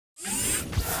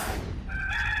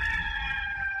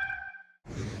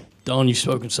Don, you've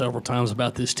spoken several times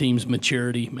about this team's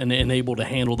maturity and able to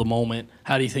handle the moment.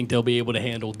 How do you think they'll be able to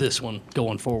handle this one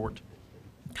going forward?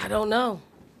 I don't know,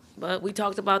 but we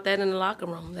talked about that in the locker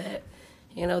room, that,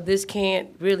 this can't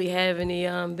really have any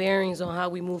bearings on how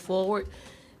we move forward,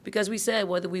 because we said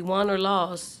whether we won or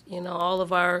lost, all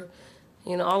of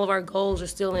our goals are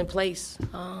still in place.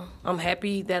 I'm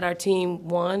happy that our team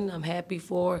won. I'm happy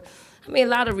for, a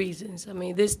lot of reasons.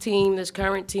 This team, this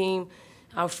current team,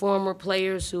 our former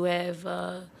players who have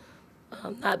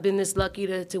not been this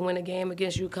lucky to win a game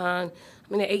against UConn.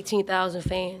 There are 18,000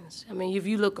 fans. If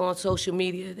you look on social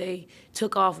media, they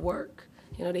took off work.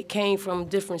 They came from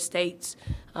different states,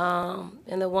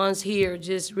 and the ones here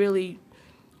just really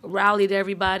rallied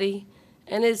everybody.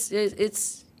 And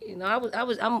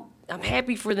I'm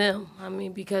happy for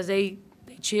them. Because they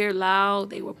cheered loud,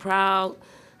 they were proud.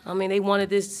 They wanted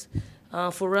this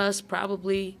for us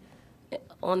probably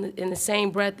in the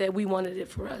same breath that we wanted it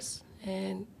for us.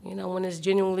 And when it's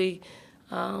genuinely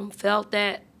felt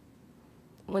that,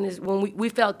 when we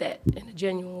felt that in a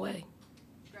genuine way.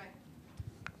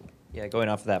 Yeah, going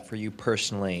off of that, for you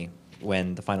personally,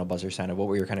 when the final buzzer sounded, what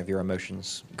were your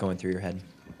emotions going through your head?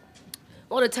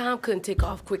 Well, the time couldn't tick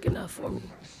off quick enough for me.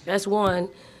 That's one.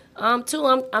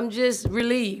 Two, I'm just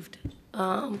relieved.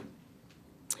 Not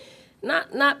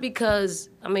because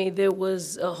there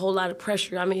was a whole lot of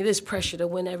pressure. There's pressure to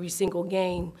win every single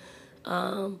game.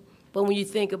 But when you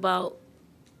think about,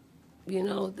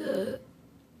 the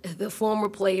former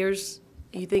players,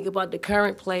 you think about the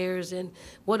current players and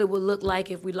what it would look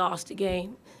like if we lost the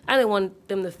game. I didn't want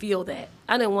them to feel that.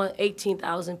 I didn't want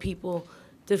 18,000 people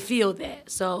to feel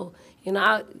that. So,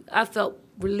 I felt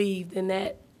relieved in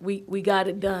that we got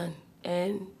it done,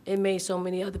 and it made so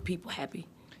many other people happy.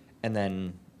 And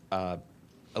then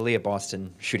Aaliyah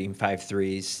Boston shooting 5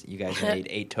 threes. You guys made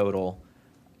 8 total.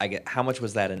 How much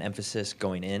was that an emphasis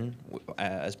going in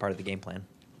as part of the game plan?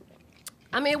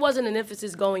 It wasn't an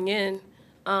emphasis going in.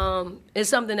 It's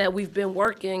something that we've been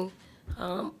working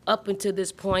up until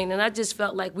this point, and I just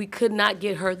felt like we could not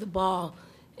get her the ball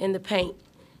in the paint.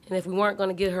 And if we weren't going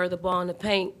to get her the ball in the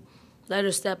paint, let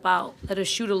her step out, let her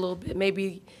shoot a little bit.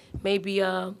 Maybe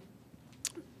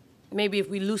if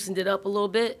we loosened it up a little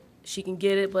bit, she can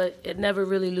get it, but it never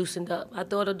really loosened up. I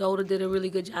thought Adota did a really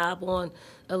good job on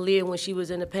Aaliyah when she was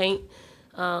in the paint.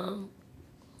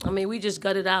 We just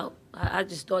gutted out. I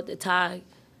just thought that Ty,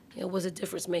 was a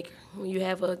difference maker. When you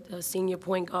have a senior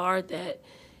point guard that,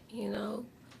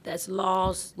 that's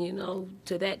lost,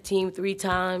 to that team 3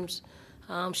 times,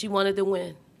 she wanted to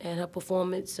win, and her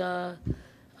performance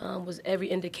was every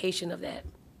indication of that.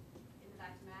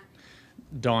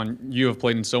 Dawn, you have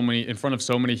played in front of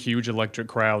so many huge electric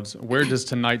crowds. Where does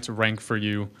tonight's rank for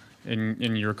you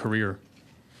in your career?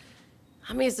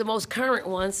 It's the most current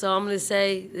one, so I'm going to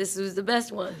say this was the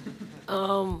best one.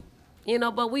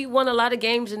 But we won a lot of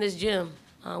games in this gym.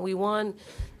 We won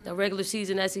the regular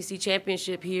season SEC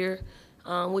championship here,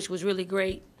 which was really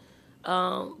great.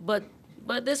 But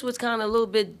this was kind of a little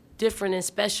bit different and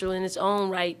special in its own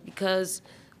right, because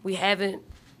we haven't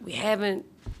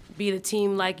beat a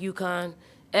team like UConn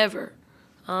ever.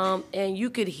 And you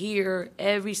could hear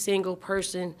every single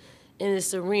person in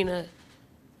this arena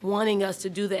wanting us to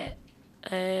do that.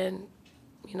 And,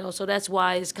 so that's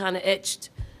why it's kind of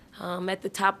etched at the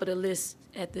top of the list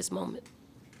at this moment.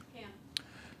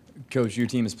 Coach, your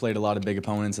team has played a lot of big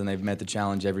opponents, and they've met the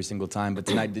challenge every single time. But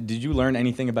tonight, did you learn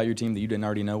anything about your team that you didn't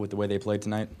already know with the way they played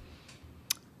tonight?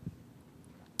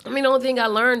 The only thing I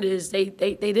learned is they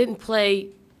didn't play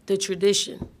the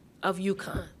tradition of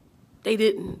UConn. They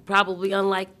didn't, probably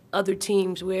unlike other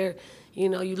teams where,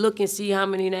 you look and see how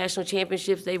many national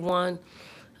championships they've won.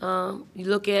 You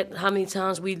look at how many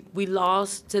times we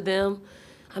lost to them.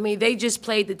 They just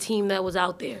played the team that was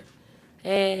out there.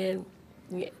 And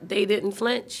they didn't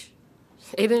flinch.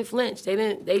 They didn't flinch.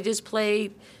 They just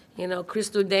played,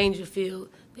 Crystal Dangerfield.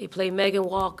 They played Megan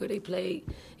Walker. They played,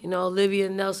 Olivia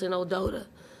Nelson-Odota,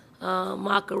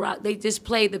 Makarak. They just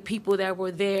played the people that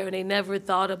were there, and they never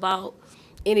thought about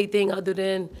anything other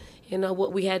than,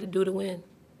 what we had to do to win.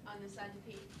 On this side to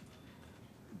Pete.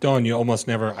 Dawn, you almost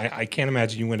never, I can't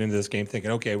imagine you went into this game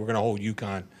thinking, okay, we're going to hold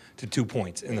UConn to 2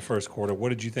 points in the first quarter. What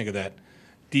did you think of that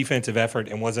defensive effort,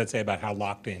 and what does that say about how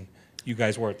locked in you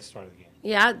guys were at the start of the game?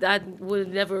 Yeah, I would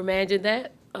have never imagined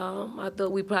that. I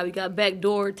thought we probably got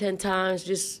backdoored 10 times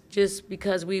just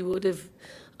because we would have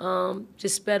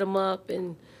just sped them up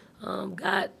and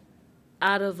got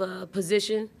out of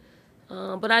position.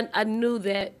 But I knew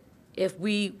that if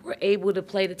we were able to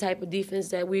play the type of defense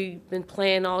that we've been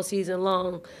playing all season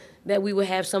long, that we would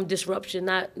have some disruption,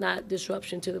 not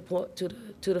disruption to the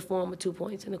form of 2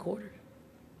 points in the quarter.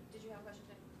 Did you have a question,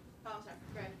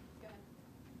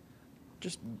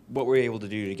 Just what were you able to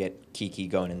do to get Kiki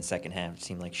going in the second half? It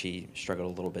seemed like she struggled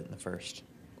a little bit in the first.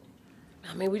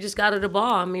 I mean, we just got her the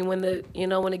ball. I mean, when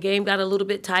the game got a little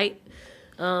bit tight,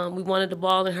 we wanted the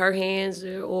ball in her hands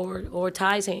or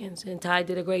Ty's hands, and Ty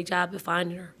did a great job at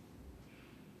finding her.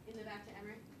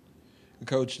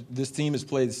 Coach, this team has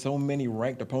played so many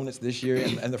ranked opponents this year,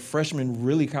 and the freshmen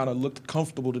really kind of looked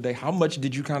comfortable today. How much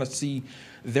did you kind of see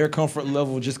their comfort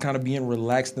level just kind of being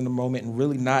relaxed in the moment and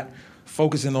really not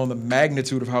focusing on the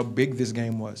magnitude of how big this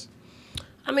game was?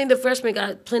 I mean, the freshmen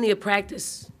got plenty of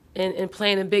practice in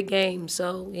playing in big games.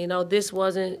 So, this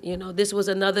wasn't, this was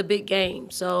another big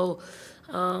game. So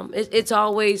it's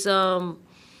always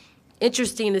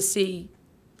interesting to see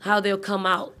how they'll come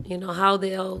out, how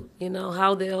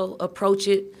they'll approach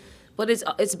it. But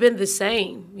it's been the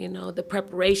same, the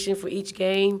preparation for each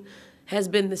game has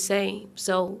been the same.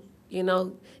 So,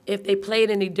 if they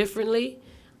played any differently,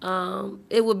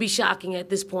 it would be shocking at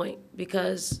this point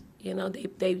because,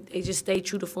 they just stay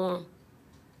true to form.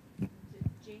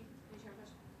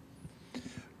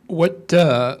 What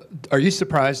are you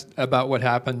surprised about what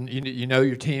happened? You know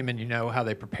your team and you know how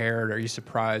they prepared. Are you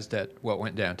surprised at what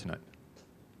went down tonight?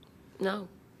 No.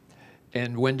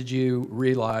 And when did you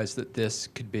realize that this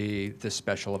could be this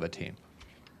special of a team?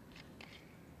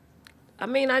 I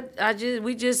mean, we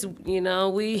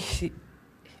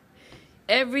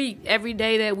every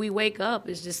day that we wake up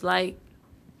is just like,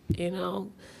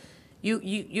 you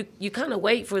kind of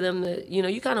wait for them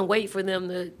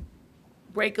to,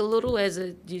 break a little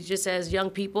as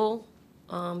young people,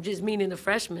 just meaning the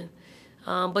freshmen.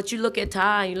 But you look at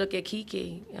Ty, you look at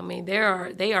Kiki. I mean,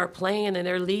 they are playing and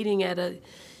they're leading at an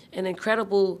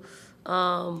incredible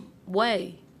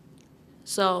way.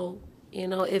 So,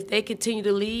 if they continue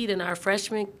to lead and our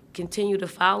freshmen continue to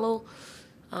follow,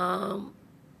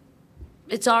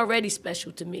 it's already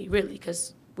special to me, really,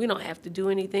 because we don't have to do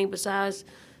anything besides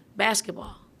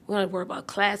basketball. We don't have to worry about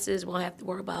classes. We don't have to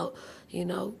worry about,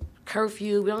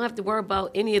 curfew. We don't have to worry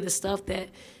about any of the stuff that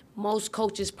most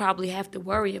coaches probably have to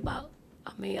worry about.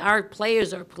 I mean, our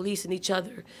players are policing each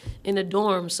other in the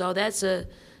dorm, so that's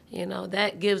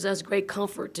that gives us great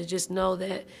comfort to just know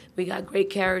that we got great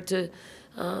character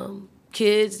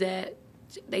kids that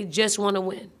they just want to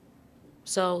win.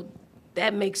 So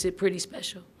that makes it pretty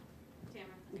special.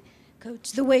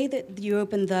 Coach, the way that you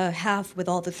opened the half with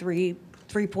all the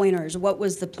three-pointers, what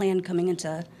was the plan coming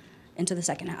into the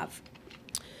second half?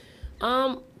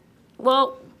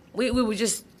 Well, we were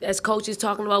just, as coaches,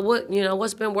 talking about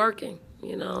what's been working.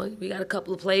 We got a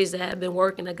couple of plays that have been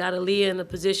working. I got Aaliyah in a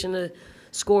position to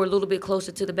score a little bit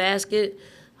closer to the basket.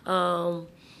 I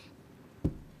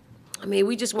mean,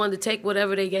 we just wanted to take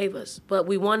whatever they gave us, but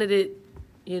we wanted it,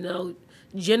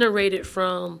 generated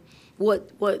from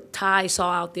what Ty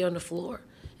saw out there on the floor.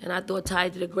 And I thought Ty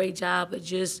did a great job of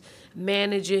just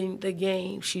managing the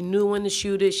game. She knew when to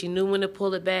shoot it. She knew when to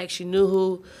pull it back. She knew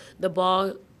who the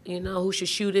ball, who should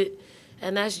shoot it.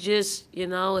 And that's just,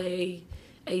 a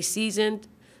seasoned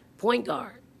point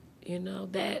guard,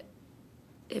 that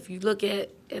if you look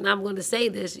at, and I'm going to say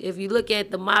this, if you look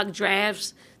at the mock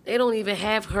drafts, they don't even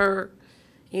have her,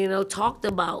 talked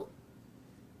about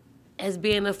as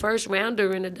being a first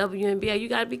rounder in the WNBA. You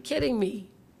got to be kidding me.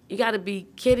 You got to be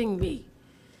kidding me.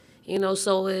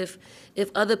 So if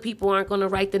other people aren't going to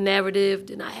write the narrative,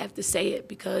 then I have to say it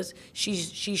because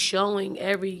she's showing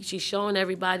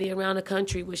everybody around the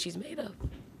country what she's made of.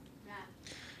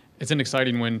 It's an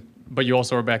exciting win, but you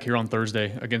also are back here on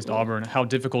Thursday against Auburn. How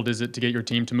difficult is it to get your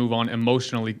team to move on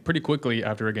emotionally pretty quickly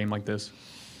after a game like this?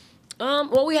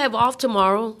 Well, we have off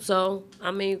tomorrow, so,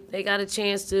 I mean, they got a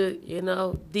chance to,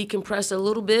 decompress a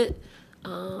little bit.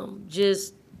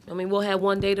 We'll have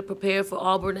one day to prepare for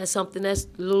Auburn. That's something that's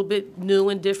a little bit new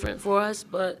and different for us.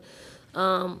 But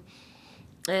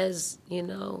as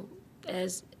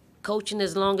coaching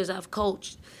as long as I've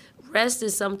coached, rest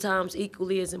is sometimes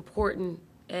equally as important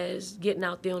as getting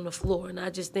out there on the floor. And I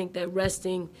just think that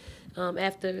resting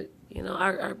after,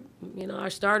 our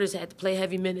starters had to play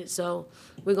heavy minutes. So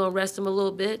we're going to rest them a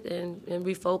little bit and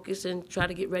refocus and try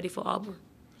to get ready for Auburn.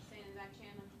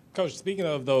 Coach, speaking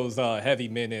of those heavy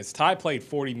minutes, Ty played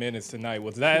 40 minutes tonight.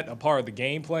 Was that a part of the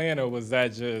game plan, or was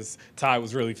that just Ty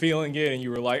was really feeling it and you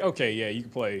were like, okay, yeah, you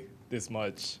can play this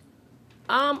much?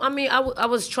 I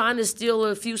was trying to steal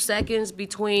a few seconds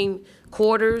between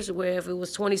quarters, where if it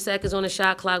was 20 seconds on the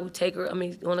shot clock, we'd take her, on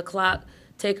the clock,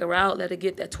 take her out, let her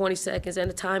get that 20 seconds and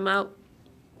a timeout.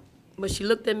 But she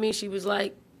looked at me, she was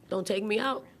like, don't take me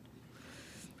out.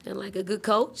 And like a good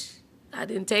coach, I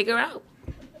didn't take her out.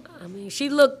 She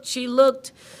looked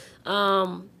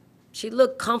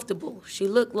comfortable. She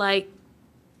looked like,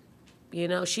 You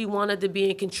know, she wanted to be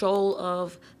in control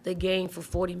of the game for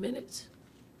 40 minutes.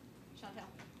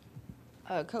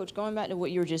 Coach, going back to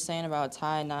what you were just saying about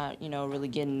Ty not, really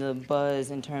getting the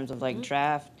buzz in terms of like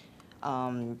draft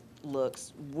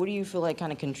looks, what do you feel like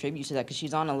kind of contributes to that? Because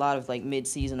she's on a lot of like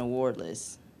mid-season award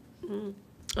lists.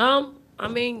 I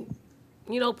mean,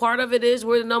 part of it is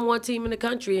we're the #1 team in the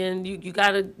country, and you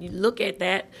got to look at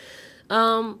that.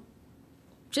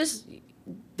 Just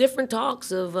different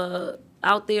talks of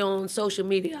out there on social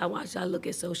media. I look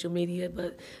at social media,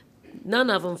 but none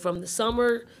of them from the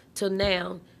summer till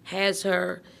now has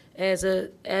her as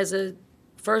a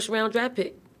first-round draft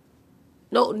pick.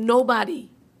 No, nobody.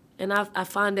 And I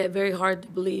find that very hard to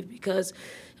believe because,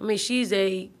 I mean, she's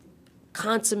a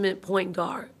consummate point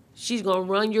guard. She's going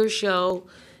to run your show.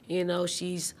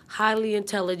 She's highly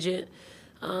intelligent.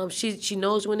 She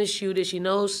knows when to shoot it. She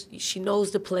knows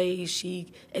the plays.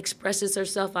 She expresses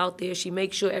herself out there. She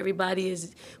makes sure everybody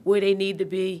is where they need to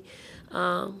be.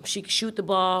 She can shoot the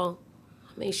ball.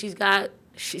 I mean, she's got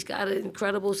an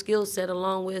incredible skill set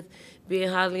along with being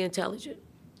highly intelligent.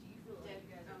 Do you feel like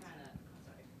you guys are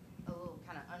a little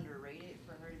kind of underrated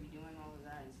for her to be doing all of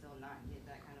that and still not get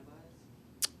that kind of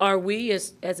buzz? Are we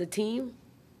as a team?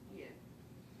 Yeah.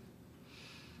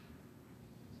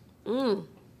 I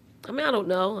mean, I don't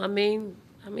know. I mean,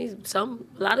 a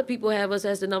lot of people have us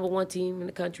as the #1 team in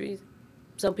the country.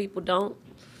 Some people don't.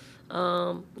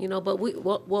 But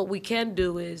what we can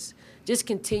do is just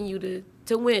continue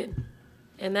to win,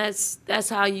 and that's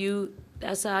how you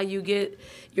get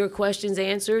your questions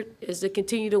answered, is to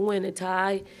continue to win. And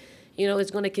Ty,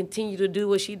 is going to continue to do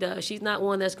what she does. She's not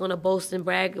one that's going to boast and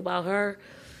brag about her,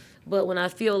 but when I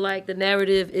feel like the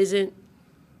narrative isn't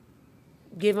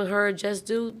giving her just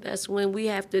due, that's when we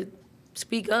have to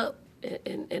speak up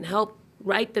and help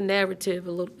write the narrative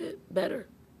a little bit better.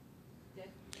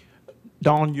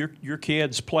 Dawn, your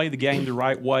kids play the game the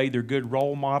right way. They're good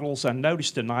role models. I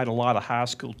noticed tonight a lot of high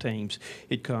school teams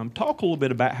had come. Talk a little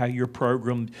bit about how your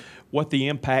program, what the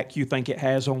impact you think it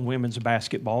has on women's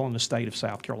basketball in the state of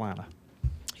South Carolina.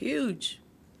 Huge.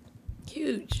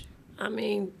 I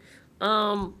mean,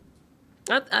 I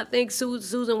think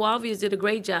Susan Walvius did a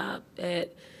great job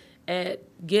at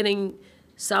getting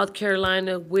South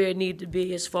Carolina where it needed to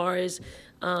be as far as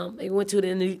they went to the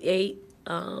Elite Eight.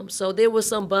 So there was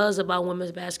some buzz about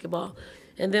women's basketball.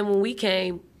 And then when we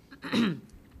came,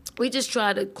 we just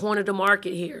tried to corner the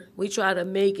market here. We try to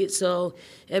make it so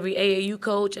every AAU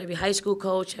coach, every high school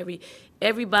coach,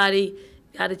 everybody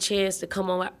got a chance to come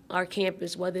on our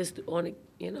campus, whether it's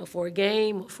for a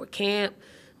game or for camp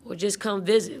or just come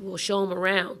visit. We'll show them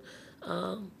around.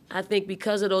 I think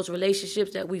because of those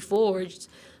relationships that we forged,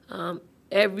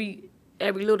 every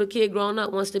little kid growing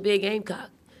up wants to be a Gamecock.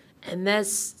 And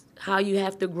that's how you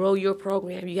have to grow your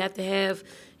program. You have to have,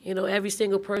 every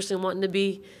single person wanting to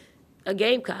be a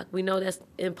Gamecock. We know that's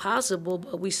impossible,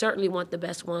 but we certainly want the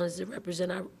best ones to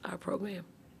represent our program.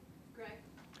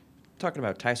 Talking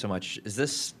about Ty so much, is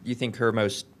this, you think, her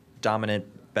most dominant,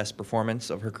 best performance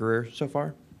of her career so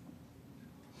far?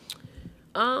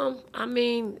 I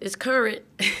mean, it's current.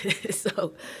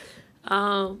 So,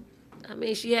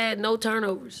 she had no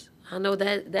turnovers. I know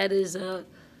that is a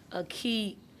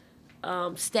key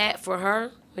stat for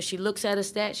her. When she looks at a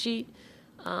stat sheet,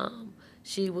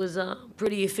 she was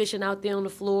pretty efficient out there on the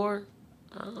floor.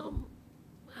 I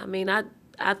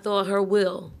thought her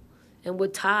will. And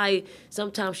with Ty,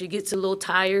 sometimes she gets a little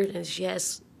tired and she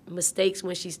has mistakes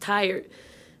when she's tired,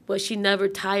 but she never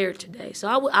tired today. So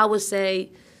I would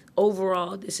say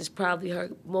overall, this is probably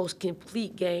her most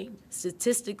complete game,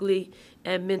 statistically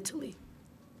and mentally.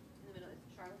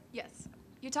 Yes.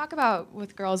 You talk about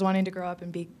with girls wanting to grow up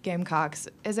and be Gamecocks.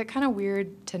 Is it kind of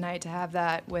weird tonight to have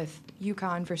that with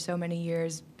UConn for so many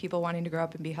years, people wanting to grow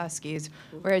up and be Huskies,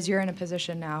 whereas you're in a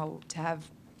position now to have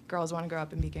girls want to grow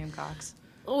up and be Gamecocks?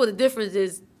 Oh, the difference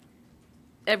is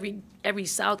every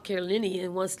South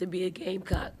Carolinian wants to be a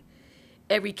Gamecock.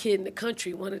 Every kid in the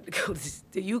country wanted to go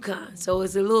to UConn, so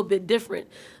it's a little bit different.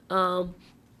 But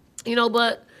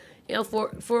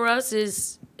for us,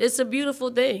 it's a beautiful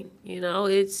thing.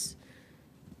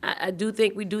 I do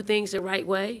think we do things the right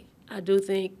way. I do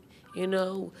think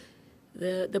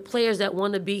the players that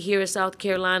want to be here in South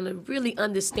Carolina really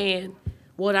understand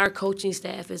what our coaching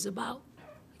staff is about.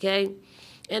 Okay.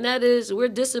 And that is, we're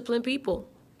disciplined people.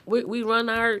 We run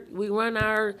our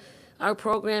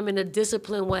program in a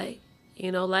disciplined way.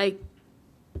 It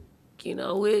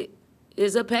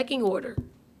is a pecking order.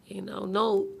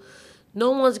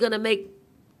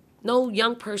 No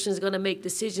young person's gonna make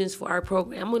decisions for our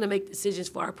program. I'm gonna make decisions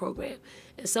for our program.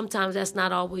 And sometimes that's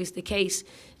not always the case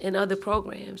in other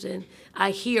programs. And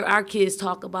I hear our kids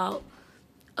talk about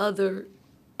other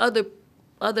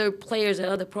players at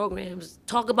other programs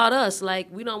talk about us like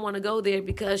we don't want to go there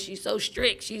because she's so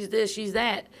strict, she's this, she's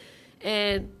that.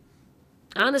 And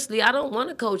honestly, I don't want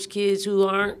to coach kids who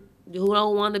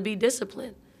don't want to be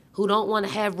disciplined, who don't want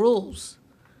to have rules.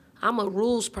 I'm a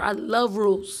I love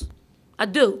rules. I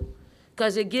do,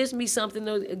 because it gives me something,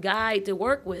 a guide to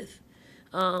work with.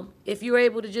 If you're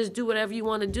able to just do whatever you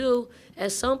want to do,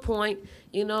 at some point,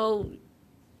 you know,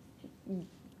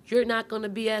 you're not going to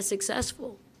be as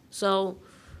successful. So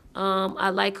I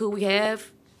like who we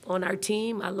have on our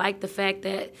team. I like the fact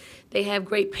that they have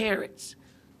great parents.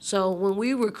 So when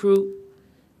we recruit,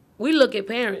 we look at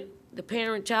the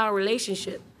parent-child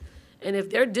relationship. And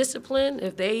if they're disciplined,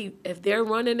 if they're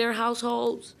running their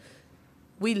households,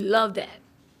 we love that.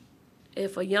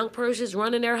 If a young person's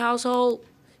running their household,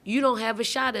 you don't have a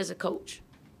shot as a coach.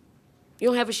 You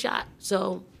don't have a shot.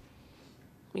 So,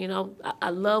 you know,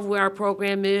 I love where our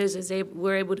program is.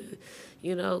 We're able to,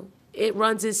 you know, it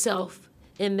runs itself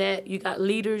in that you got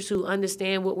leaders who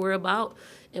understand what we're about,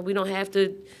 and we don't have to,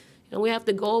 you know, we have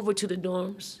to go over to the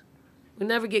dorms. We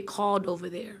never get called over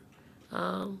there.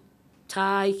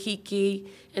 Ty,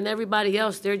 Kiki, and everybody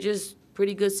else, they're just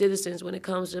pretty good citizens when it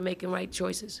comes to making right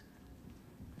choices.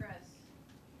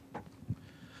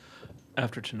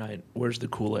 After tonight, where's the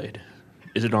Kool-Aid?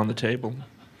 Is it on the table?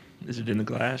 Is it in the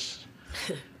glass?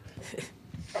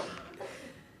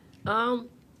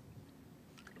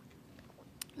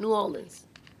 New Orleans.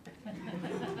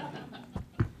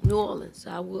 New Orleans.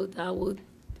 I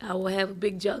will have a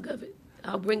big jug of it.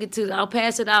 I'll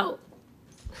pass it out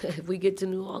if we get to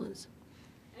New Orleans.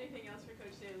 Anything else for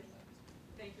Coach Staley?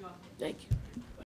 Thank you all. Thank you.